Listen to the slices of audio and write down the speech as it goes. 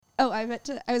Oh, I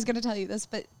was going to tell you this,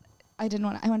 but I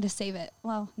wanted to save it.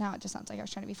 Well, now it just sounds like I was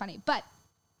trying to be funny. But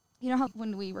you know how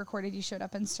when we recorded, you showed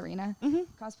up in Serena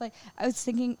cosplay? I was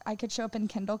thinking I could show up in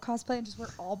Kendall cosplay and just wear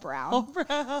all brown.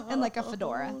 And like a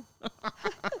fedora.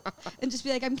 And just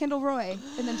be like, I'm Kendall Roy.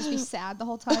 And then just be sad the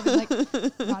whole time and like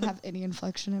not have any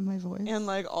inflection in my voice. And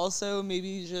like also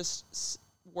maybe just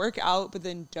work out, but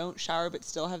then don't shower, but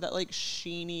still have that like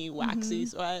sheeny, waxy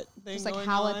sweat thing just like going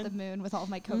howl on. at the moon with all of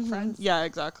my Coke friends. Yeah,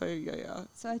 exactly. Yeah.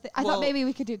 So I thought maybe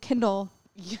we could do Kendall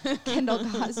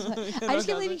cosplay. I just can't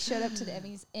believe he showed up to the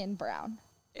Emmys in brown.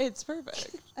 It's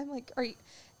perfect. I'm like,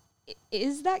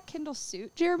 is that Kendall's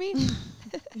suit, Jeremy?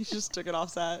 He just took it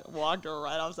off set, walked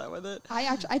right off set with it.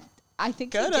 I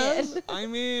think could he have. did. I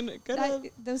mean, could have.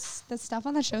 The stuff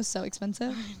on that show is so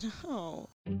expensive. I know.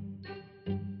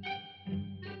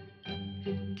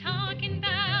 Talking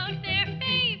about their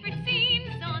favorite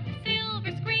scenes on the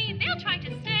silver screen. They'll try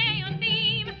to stay on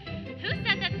theme. Who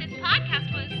said that this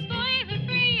podcast was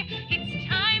spoiler-free? It's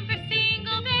time for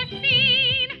Single Best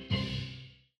Scene.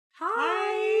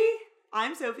 Hi,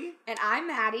 I'm Sophie. And I'm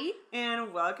Maddie.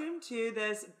 And welcome to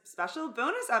this special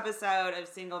bonus episode of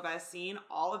Single Best Scene,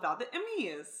 all about the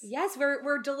Emmys. Yes,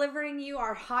 we're delivering you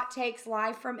our hot takes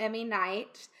live from Emmy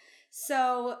night.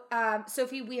 So,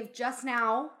 Sophie, we have just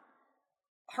now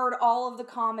heard all of the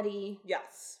comedy.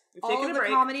 Yes. We've all taken of a the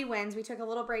break. comedy wins. We took a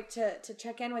little break to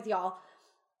check in with y'all.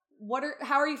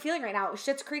 How are you feeling right now?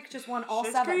 Schitt's Creek just won all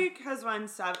Schitt's 7. Creek has won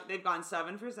 7. They've gone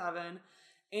 7 for 7.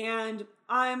 And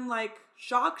I'm like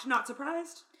shocked, not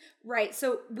surprised. Right.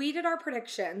 So we did our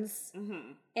predictions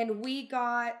and we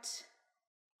got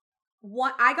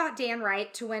I got Dan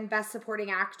Wright to win Best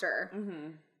Supporting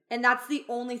Actor. And that's the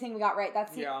only thing we got right.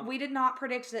 We did not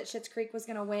predict that Schitt's Creek was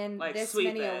going to win Like, this sweep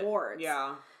many it. awards.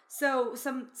 Yeah. So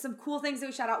some cool things that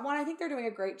we shout out. One, I think they're doing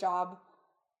a great job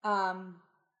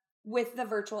with the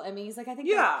virtual Emmys. Like I think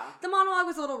the monologue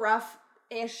was a little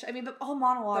rough-ish. I mean, but all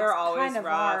monologues They're always kind of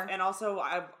rough. are. And also,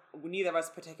 neither of us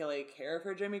particularly care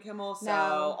for Jimmy Kimmel. So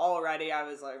No. already I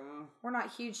was like, We're not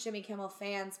huge Jimmy Kimmel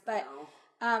fans, but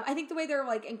no. I think the way they're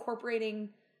like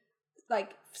incorporating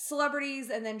like celebrities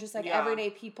and then just like Yeah. everyday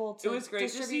people to It was great to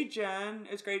see distribute. Jen.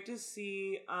 It was great to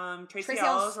see Tracy Tracy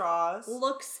Ellis Ellis Ross.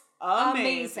 Looks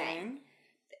amazing.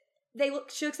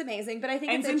 She looks amazing, but I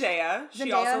think And it's Zendaya. She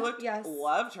Zendaya, also looked, yes.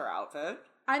 loved her outfit.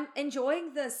 I'm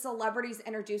enjoying the celebrities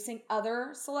introducing other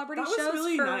celebrity That was shows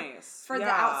really nice. for the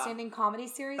Yeah. Outstanding Comedy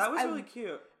Series. That was really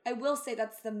cute. I will say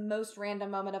that's the most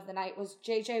random moment of the night was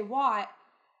J.J. Watt,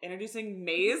 Introducing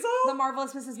Maisel? the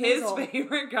Marvelous Mrs. His Maisel,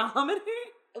 favorite comedy?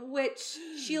 which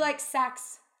she like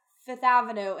sacks Fifth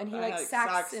Avenue and he like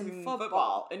sacks in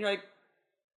football. And you're like,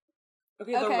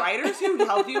 okay, the writers who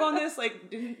helped you on this like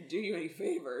didn't do you any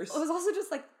favors. It was also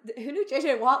just like, who knew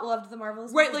J.J. Watt loved the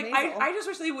Marvelous Right, Mrs. like Maisel? I just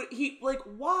wish they would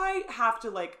why have to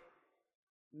like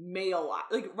mail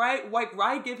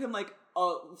why give him like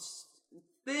a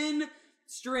thin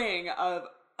string of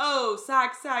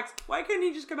sacks. Why couldn't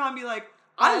he just come out and be like,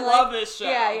 I love this show.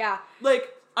 Yeah. Like,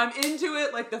 I'm into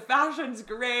it, like the fashion's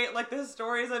great, like the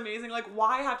story's amazing. Like,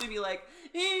 why have to be like,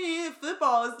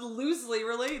 football is loosely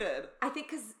related? I think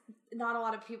because not a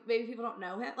lot of people, maybe people don't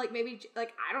know him. Like maybe,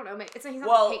 like I don't know. It's like he's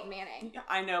not like Peyton Manning.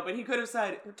 I know, but he could have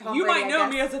said, Tom you Brady, might know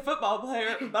me as a football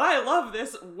player, but I love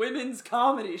this women's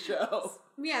comedy show.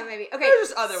 Yeah, maybe. Okay, There's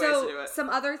just other ways to do it. Some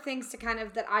other things to kind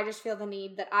of that I just feel the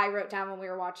need that I wrote down when we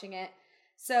were watching it.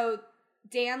 So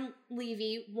Dan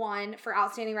Levy won for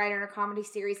Outstanding Writer in a Comedy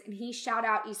Series, and he shout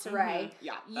out Issa Rae.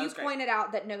 Yeah, that you was great. pointed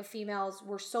out that no females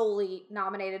were solely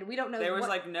nominated. We don't know. There was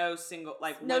like no single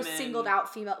no women. singled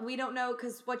out female. We don't know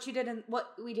because what you did and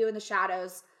what we do in the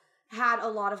shadows had a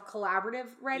lot of collaborative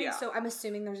writing. Yeah. So I'm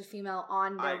assuming there's a female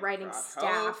on the writing hope.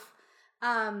 staff.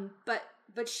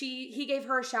 But he gave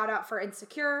her a shout out for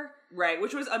Insecure. Right,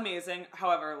 which was amazing.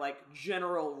 However, like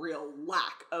general real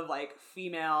lack of like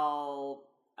female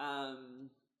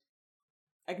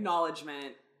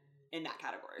acknowledgement in that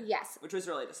category. Yes. Which was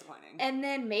really disappointing. And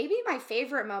then maybe my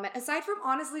favorite moment, aside from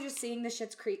honestly just seeing the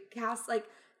Schitt's Creek cast, like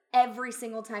every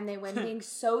single time they win, being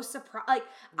so surprised. Like,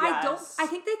 Yes. I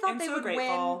think they thought And they so would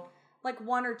grateful. win like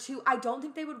 1 or 2. I don't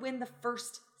think they would win the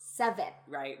first 7.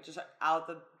 Right, just out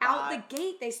the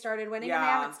Gate they started winning and they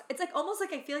Yeah. haven't. It's like almost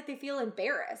like I feel like they feel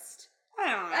embarrassed. I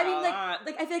don't know. I mean,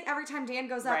 like I feel like every time Dan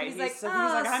goes up, Right, he's he's like, like,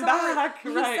 sorry. I'm back. He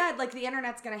Right. said like the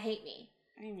internet's gonna hate me.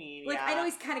 I mean, Like yeah. I know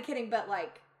he's kind of kidding, but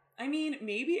like, I mean,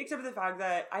 maybe except for the fact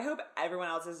that I hope everyone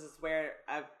else is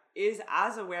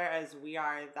as aware as we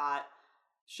are that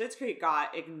Schitt's Creek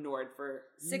got ignored for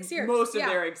 6 years. most of Yeah.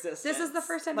 their existence. This is the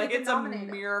first time like they've it's been nominated.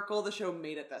 a miracle the show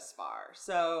made it this far.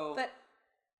 So, but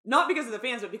not because of the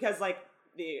fans, but because like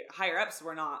the higher ups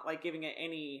were not like giving it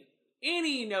any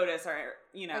notice or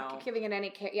Like, giving it any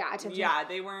attention. Yeah,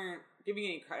 they weren't giving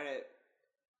any credit.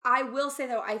 I will say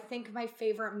though, I think my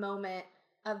favorite moment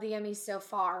of the Emmys so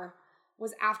far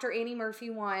was after Annie Murphy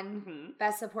won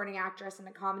Best Supporting Actress in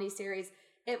a Comedy Series.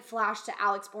 It flashed to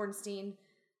Alex Bornstein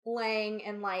laying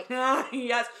and like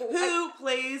yes, who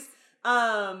plays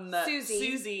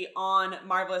Susie on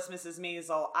Marvelous Mrs.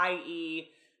 Maisel, i.e.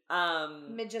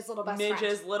 Midge's little best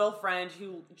Midge's little friend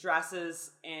who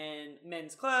dresses in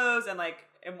men's clothes and Like,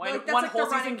 that's one like the whole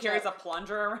season running carries joke. a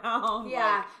plunger around.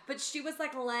 Yeah, but she was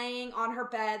like laying on her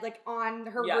bed, like on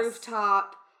her Yes.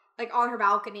 rooftop, like on her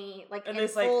balcony, like And in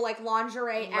this, full like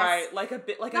lingerie. Right, like a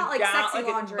bit, like Not a like gown,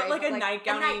 sexy lingerie, but like a but like a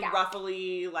nightgowny, nightgown.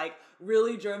 ruffly, like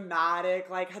really dramatic.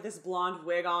 Like had this blonde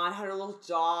wig on, had her little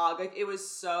dog. Like it was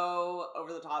so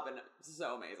over the top and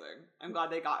so amazing. I'm glad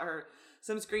they got her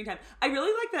some screen time. I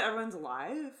really like that everyone's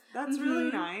alive. That's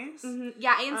really nice.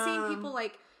 Yeah, and seeing people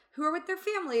like who are with their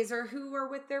families or who are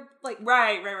with their like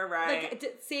Right. like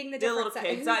seeing the The difference. little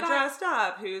kids that dressed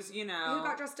up. Who's who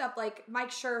got dressed up, like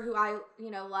Mike Schur, who I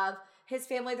love. His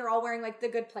family, they're all wearing like the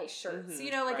Good Place shirts.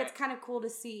 Like it's kind of cool to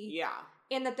see. Yeah.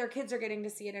 And that their kids are getting to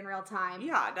see it in real time.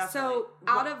 Yeah, definitely. So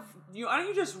why don't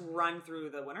you just run through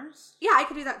the winners? Yeah, I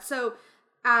could do that. So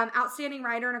Outstanding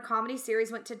Writer in a Comedy Series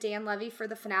went to Dan Levy for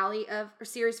the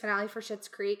series finale for Schitt's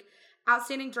Creek.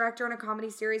 Outstanding Director in a Comedy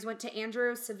Series went to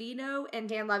Andrew Savino and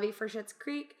Dan Levy for Schitt's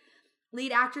Creek.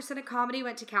 Lead Actress in a Comedy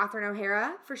went to Catherine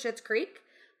O'Hara for Schitt's Creek.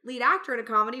 Lead Actor in a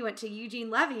Comedy went to Eugene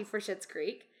Levy for Schitt's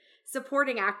Creek.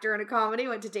 Supporting Actor in a Comedy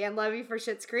went to Dan Levy for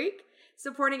Schitt's Creek.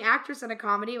 Supporting Actress in a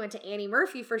Comedy went to Annie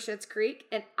Murphy for Schitt's Creek.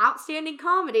 And Outstanding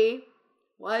Comedy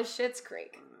was Schitt's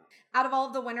Creek. Out of all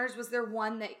of the winners, was there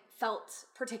one that felt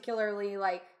particularly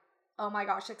like, oh my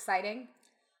gosh, exciting?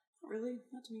 Really?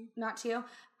 Not to me. Not to you?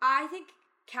 I think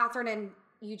Catherine and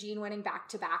Eugene winning back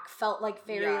to back felt like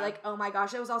very like, oh my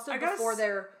gosh. It was also before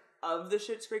their... Of the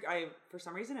Schitt's Creek, for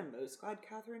some reason, I'm most glad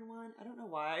Catherine won. I don't know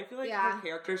why. I feel like her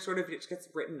character sort of just gets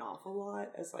written off a lot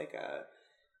as like a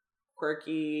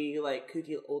quirky, like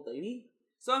kooky old lady.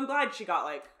 So I'm glad she got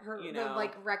like her the,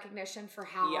 like recognition for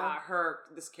how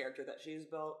this character that she's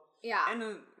built. Yeah, and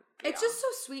it's just so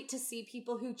sweet to see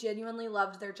people who genuinely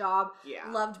loved their job,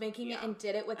 loved making it, and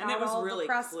did it without all really the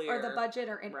press or the budget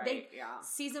or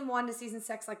season 1 to season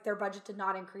 6, like their budget did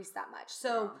not increase that much.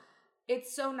 So.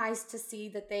 It's so nice to see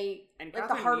that they and like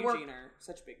Catherine the hard and work Eugene are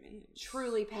such big names.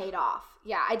 Truly paid off.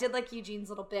 Yeah, I did like Eugene's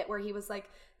little bit where he was like,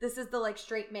 "This is the like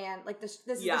straight man, like this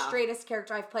is the straightest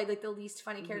character I've played, like the least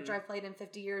funny character I've played in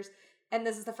 50 years, and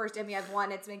this is the first Emmy I've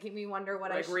won. It's making me wonder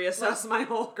what I should reassess my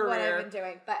whole career, what I've been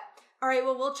doing." But all right,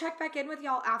 well, we'll check back in with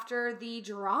y'all after the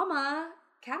drama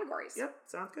categories. Yep,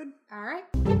 sounds good. All right.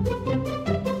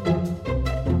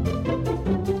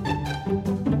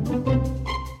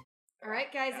 All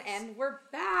right, guys, and we're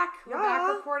back. We're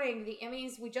back recording the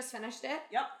Emmys. We just finished it.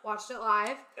 Yep. Watched it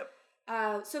live.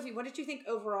 Yep. Sophie, what did you think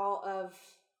overall of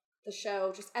the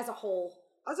show, just as a whole?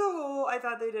 As a whole, I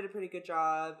thought they did a pretty good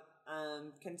job,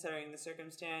 considering the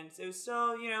circumstance. It was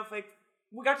still, like,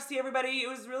 we got to see everybody. It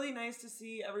was really nice to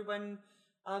see everyone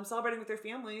celebrating with their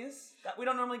families. We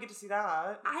don't normally get to see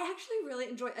that. I actually really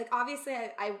enjoyed, like, obviously,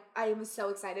 I am so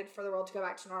excited for the world to go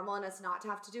back to normal and us not to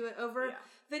have to do it over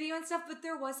video and stuff, but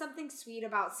there was something sweet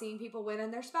about seeing people win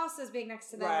and their spouses being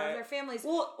next to them or their families,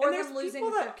 or them losing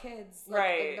with their kids.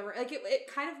 Like, it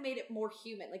kind of made it more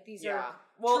human. Like, these are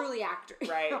truly actors.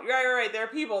 Right. They're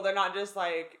people. They're not just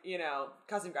like,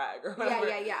 Cousin Greg or whatever.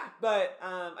 Yeah. But,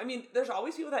 I mean, there's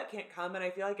always people that can't come, and I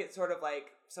feel like it's sort of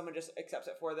like someone just accepts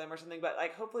it for them or something, but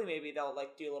like hopefully maybe they'll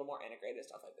like do a little more integrated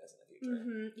stuff like this in the future.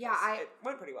 Mm-hmm. Yeah, it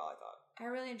went pretty well, I thought. I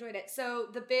really enjoyed it. So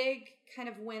the big kind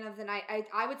of win of the night,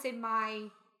 I would say my...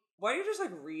 Why don't you just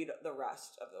like read the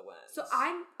rest of the wins? So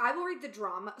I will read the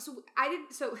drama. So I didn't,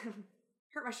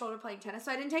 hurt my shoulder playing tennis,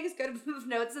 so I didn't take as good of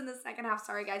notes in the second half.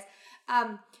 Sorry, guys.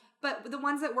 But the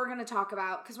ones that we're going to talk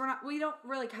about, because we don't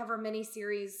really cover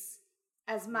miniseries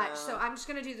as much, so I'm just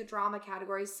going to do the drama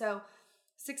categories. So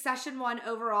Succession won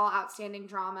overall outstanding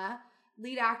drama.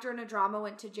 Lead actor in a drama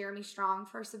went to Jeremy Strong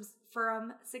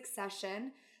from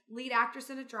Succession. Lead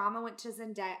actress in a drama went to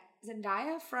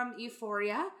Zendaya from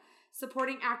Euphoria.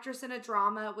 Supporting actress in a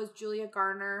drama was Julia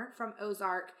Garner from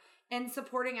Ozark. And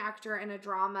supporting actor in a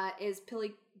drama is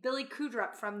Billy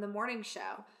Crudup from The Morning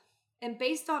Show. And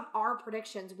based on our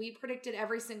predictions, we predicted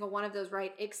every single one of those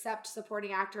right, except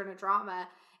supporting actor in a drama.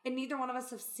 And neither one of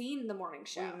us have seen The Morning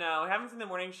Show. No, we haven't seen The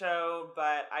Morning Show,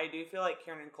 but I do feel like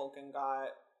Kieran Culkin got...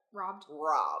 Robbed.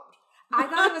 I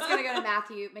thought it was going to go to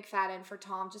Matthew McFadden for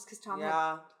Tom, just because Tom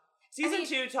had... Season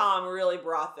 2, Tom really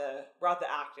brought the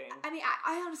acting. I mean,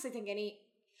 I honestly think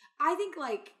I think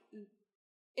like,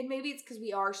 and maybe it's because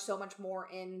we are so much more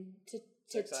into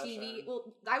TV.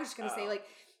 Well, I was just gonna say like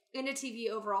into TV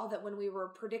overall that when we were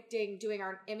predicting doing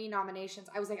our Emmy nominations,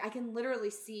 I was like, I can literally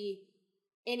see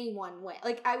anyone win.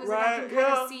 Like I was like, I can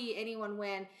kind of see anyone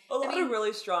win. A lot of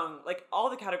really strong, like all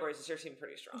the categories this year seem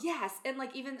pretty strong. Yes, and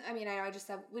like even I know I just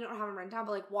said we don't have them written down,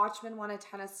 but like Watchmen won a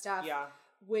ton of stuff. Yeah.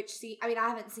 Which I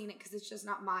haven't seen it because it's just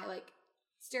not my like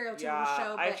stereotypical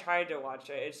show. But I tried to watch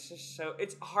it. It's just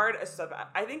it's hard as stuff.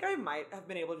 I think I might have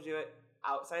been able to do it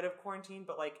outside of quarantine,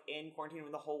 but like in quarantine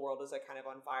when the whole world is like kind of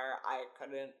on fire, I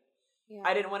couldn't. Yeah.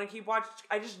 I didn't want to keep watching.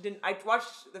 I just didn't. I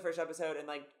watched the first episode and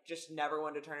like just never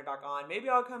wanted to turn it back on. Maybe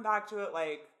I'll come back to it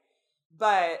like,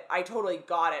 but I totally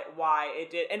got it why it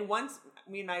did. And once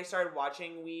me and Maddie started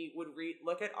watching, we would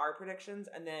look at our predictions,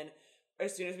 and then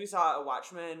as soon as we saw a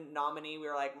Watchmen nominee, we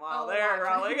were like, well, they're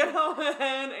probably gonna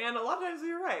win. And a lot of times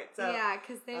we were right. So yeah,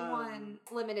 because they won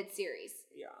limited series.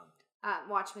 Yeah,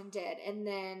 Watchmen did, and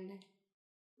then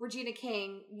Regina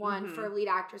King won for lead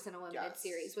actress in a limited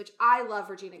series, which I love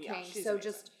Regina King. So amazing.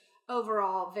 Just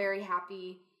overall, very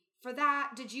happy for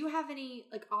that. Did you have any,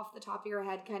 like, off the top of your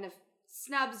head kind of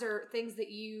snubs or things that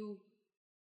you...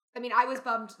 I mean, I was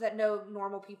bummed that there's no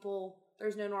normal people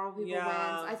wins.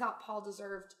 I thought Paul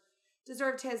deserved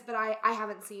his, but I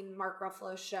haven't seen Mark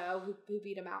Ruffalo's show, who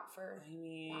beat him out for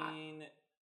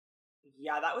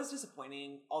that was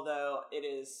disappointing, although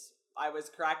I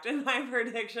was correct in my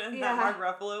prediction that Mark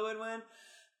Ruffalo would win.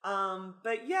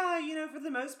 But yeah, for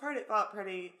the most part, it felt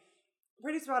pretty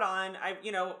spot on. I,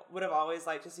 would have always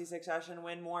liked to see Succession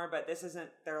win more, but this isn't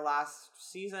their last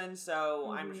season,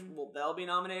 so they'll be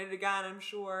nominated again, I'm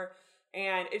sure.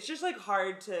 And it's just like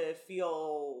hard to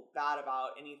feel bad about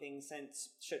anything since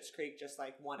Schitt's Creek just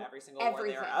like won every single award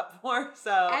they were up for.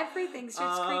 So everything Schitt's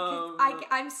Creek.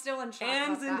 I'm still in shock.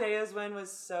 And Zendaya's win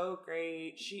was so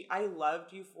great. I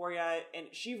loved Euphoria, and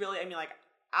she really, I mean, like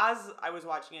as I was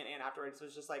watching it and afterwards,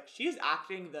 was just like she's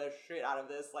acting the shit out of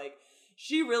this. Like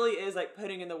she really is like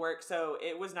putting in the work. So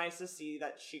it was nice to see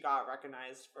that she got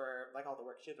recognized for like all the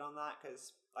work she did on that,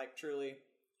 because like truly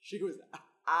she was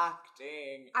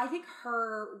acting. I think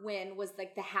her win was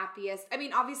like the happiest. I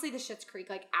mean, obviously the Schitt's Creek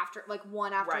like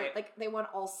they won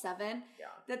all 7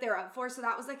 that they were up for, so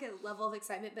that was like a level of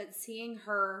excitement. But seeing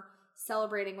her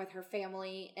celebrating with her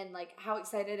family and like how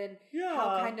excited and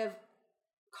how kind of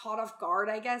caught off guard,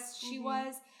 I guess she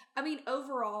was. I mean,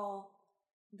 overall,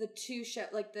 the two show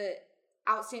like the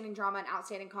outstanding drama and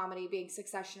outstanding comedy being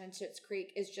Succession and Schitt's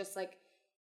Creek is just like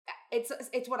it's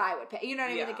what I would pick. You know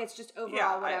what I mean? Like it's just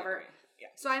overall whatever. Yeah.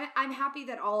 So I'm happy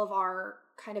that all of our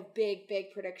kind of big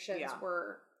predictions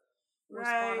were right,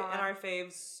 spot on. and our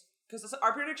faves, because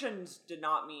our predictions did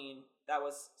not mean that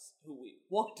was who we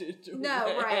wanted to win.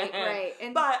 No, right.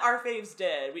 But our faves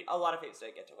did. A lot of faves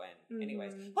did get to win,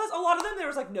 anyways. Plus, a lot of them there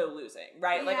was like no losing,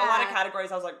 right? Like a lot of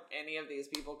categories, I was like, any of these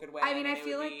people could win. I mean, I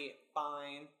feel like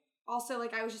fine. Also,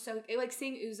 like, I was just so, like,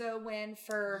 seeing Uzo win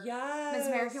for Miss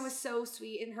American was so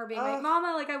sweet, and her being like,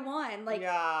 Mama, like, I won. Like,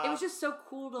 it was just so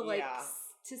cool to, like,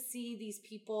 to see these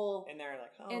people in their,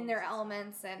 like, in their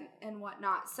elements and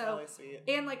whatnot. So, really sweet.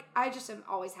 And, like, I just am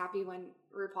always happy when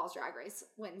RuPaul's Drag Race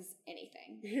wins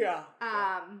anything. Yeah.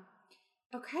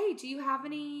 Okay, do you have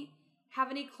any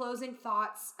closing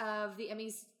thoughts of the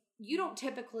Emmys? You don't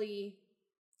typically...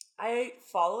 I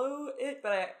follow it,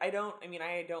 but I don't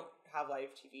have live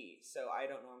TV, so I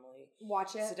don't normally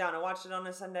watch it. Sit down and watch it on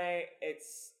a Sunday.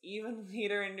 It's even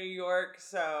later in New York,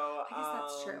 so I guess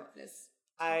that's true. It is.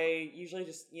 I usually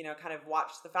just kind of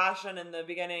watch the fashion in the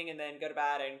beginning and then go to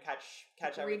bed and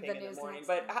catch everything in the morning.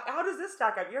 But how does this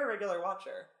stack up? You're a regular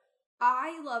watcher.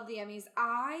 I love the Emmys.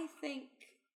 I think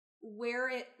where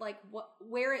it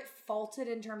faulted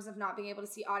in terms of not being able to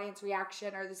see audience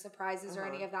reaction or the surprises or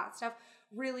any of that stuff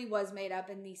really was made up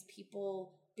in these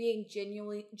people being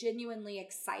genuinely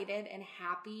excited and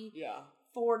happy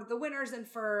for the winners and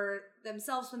for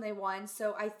themselves when they won.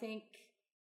 So I think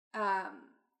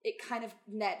it kind of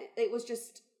it was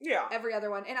just every other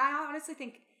one. And I honestly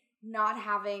think not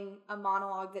having a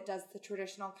monologue that does the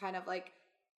traditional kind of like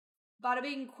bada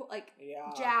bing, like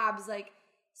jabs, like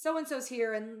so-and-so's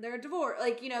here and they're divorced,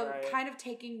 like, kind of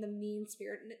taking the mean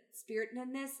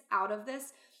spiritedness out of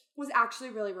this was actually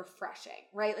really refreshing,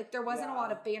 right? Like there wasn't a lot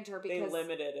of banter because they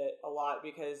limited it a lot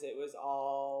because it was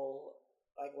all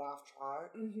like laugh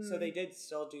track. So they did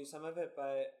still do some of it,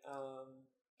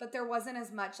 but but there wasn't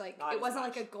as much like Not it as wasn't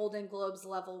much. like a Golden Globes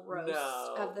level roast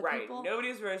of the right. people. Nobody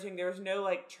was roasting. There was no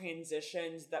like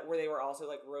transitions that where they were also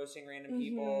like roasting random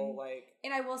people. Like,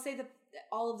 And I will say that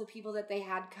all of the people that they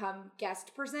had come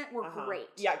guest present were great.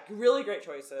 Yeah, really great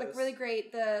choices. Like really great.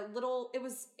 It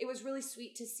was really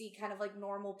sweet to see kind of like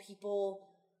normal people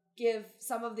give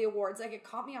some of the awards. Like it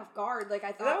caught me off guard. Like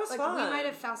I thought that was like fun. we might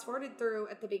have fast forwarded through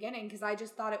at the beginning because I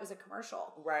just thought it was a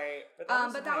commercial. Right. But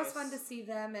that was fun to see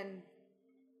them and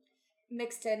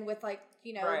mixed in with like,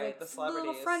 you know, Right, the the celebrities.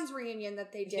 little Friends reunion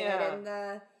that they did Yeah. and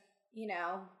the, you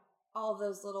know, all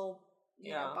those little,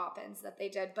 you know, Yeah. boppins that they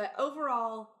did. But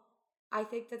overall, I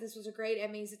think that this was a great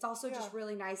Emmys. It's also just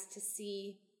really nice to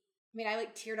see. I mean, I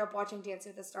like teared up watching Dancing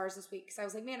with the Stars this week because I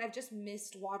was like, man, I've just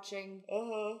missed watching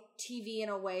TV in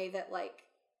a way that like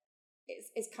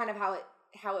is kind of how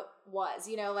it was,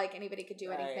 you know, like anybody could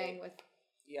do anything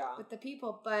with the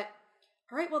people. But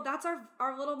all right, well, that's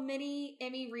our little mini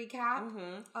Emmy recap.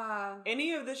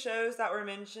 Any of the shows that were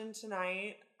mentioned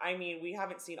tonight, I mean, we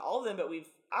haven't seen all of them, but we've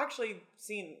actually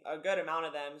seen a good amount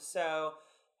of them. So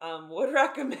would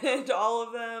recommend all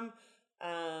of them.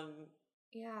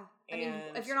 Yeah. I mean,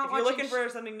 And if you're not if you're watching looking for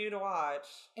something new to watch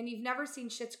and you've never seen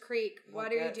Schitt's Creek, what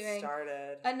are you get doing?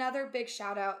 started. Another big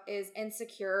shout out is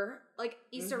Insecure. Like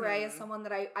Issa Rae is someone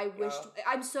that I wished.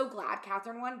 I'm so glad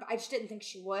Catherine won, but I just didn't think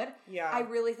she would. Yeah. I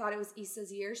really thought it was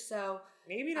Issa's year. So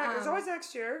Maybe not. There's always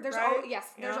next year. there's right?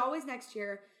 there's always next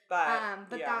year. But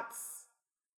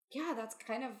that's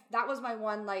kind of that was my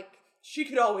one like she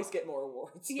could always get more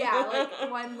awards. yeah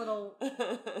like one little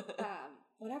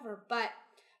whatever. But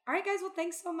all right, guys. Well,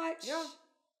 thanks so much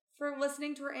for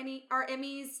listening to our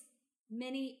Emmys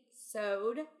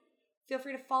mini-sode. Feel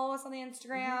free to follow us on the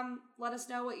Instagram. Let us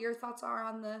know what your thoughts are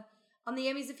on the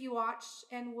Emmys if you watched,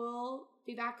 and we'll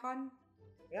be back on.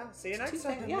 Yeah. See you next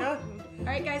Tuesday, time. yeah. All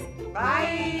right, guys.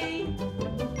 Bye.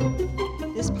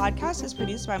 This podcast is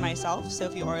produced by myself,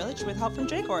 Sophie Orlich, with help from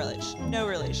Jake Orlich, no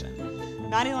relation.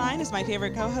 Maddie Line is my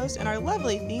favorite co-host, and our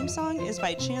lovely theme song is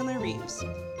by Chandler Reeves.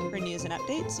 For news and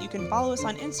updates, you can follow us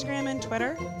on Instagram and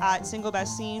Twitter at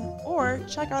SingleBestScene, or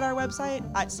check out our website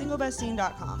at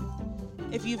singlebestscene.com.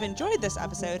 If you've enjoyed this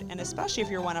episode, and especially if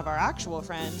you're one of our actual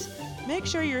friends, make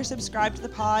sure you're subscribed to the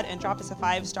pod and drop us a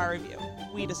 5-star review.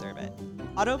 We deserve it.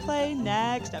 Autoplay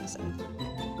next episode.